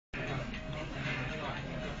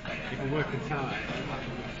If we're working tight,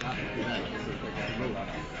 I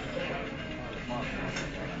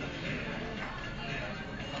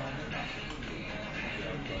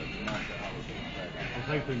was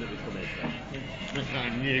hoping that we'd come in. I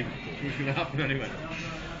knew it was going to happen anyway.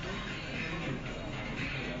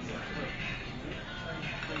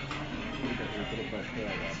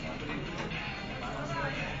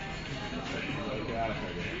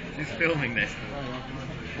 She's filming this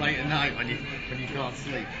late at night when you can't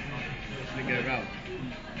sleep. She didn't go round.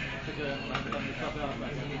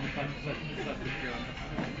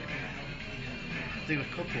 Do a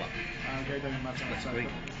couple up. That's great.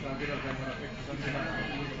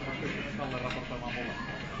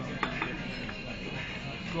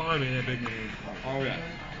 Slimy there, big. Oh yeah.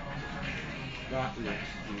 That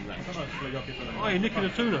looks great. Oh, you're nicking a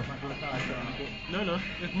tuna. No,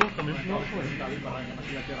 there's more coming.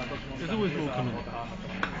 There's always more coming.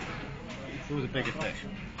 It was a bigger fish.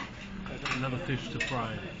 Another fish to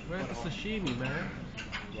fry. Where's the sashimi, man?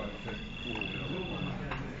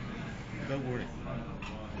 Don't worry.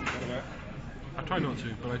 I try not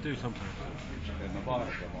to, but I do sometimes.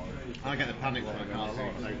 I get the panic when I can't see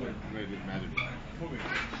it. Really mad.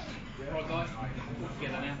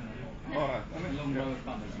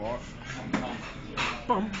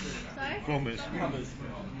 Bumps? Bummers.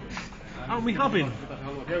 Aren't we hubbing?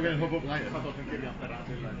 Yeah, we're going to hub up later.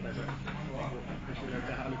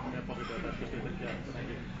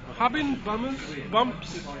 Hubbing? Bummers?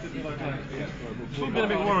 Bumps? It's all been a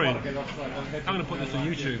bit worrying. I'm going to put this on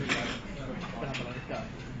YouTube.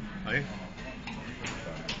 Are you?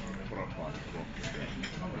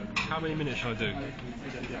 How many minutes should I do?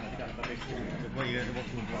 What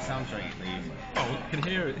soundtrack you use? Oh, you can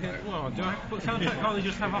hear it. Well, do I have to put soundtrack? Can't they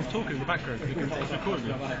just have us talking in the background? It's recording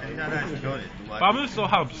me. No, it's recorded. Bummers or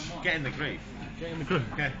hubs? Get in the groove. Get in the groove.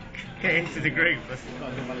 Get into the groove.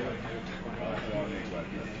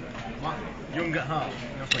 What? Young at heart.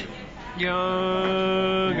 That's what you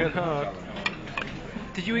want. Young at heart.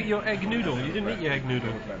 Did you eat your egg noodle? You didn't eat your egg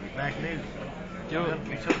noodle. Egg noodle?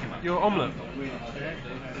 Your omelette.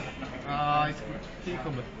 It's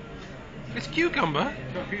cucumber. It's cucumber?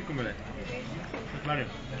 It's got cucumber in it. It's lemon.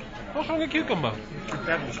 What's wrong with cucumber? It's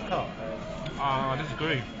devil's cut. I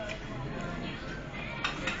disagree.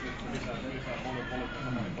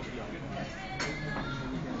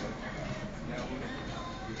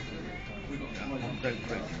 Don't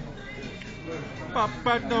preach.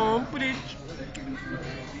 Papa, don't preach.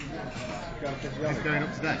 It's going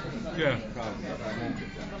up today? Yeah.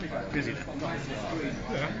 Busy then?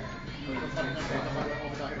 Yeah.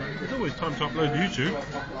 There's always time to upload to YouTube.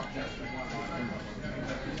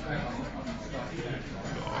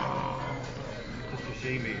 The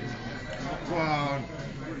sashimi. Go on.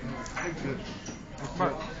 It's good. It's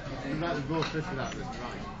like the raw fish without this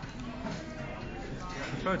rice. I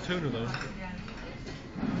prefer tuna though.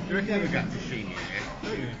 You reckon you ever get sashimi in here?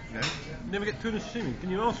 Don't you? No? Never get tuna sashimi. Can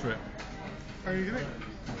you ask for it? How do you do it?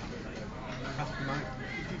 Ask for mine.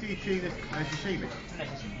 Did you cheese this sashimi?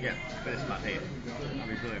 Yeah, but it's like here. I'll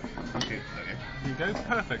be blue. Thank you. Okay. There you go.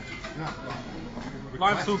 Perfect. No.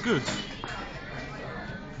 Life's all good.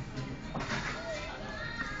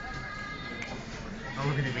 How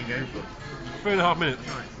long can it be going for? 3.5 minutes.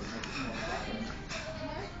 Right.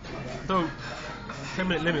 So,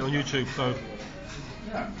 10-minute limit on YouTube, so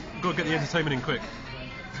got to get the entertainment in quick.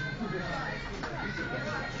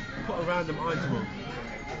 Put a random item on.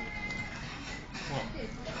 What?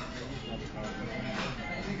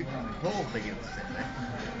 You could put all thing in to sit there.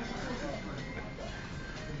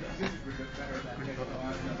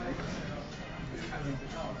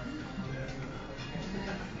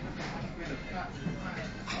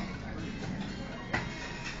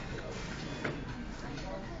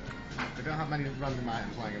 I don't have many random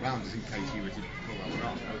items lying around just in case you were to pull that one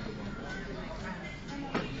off.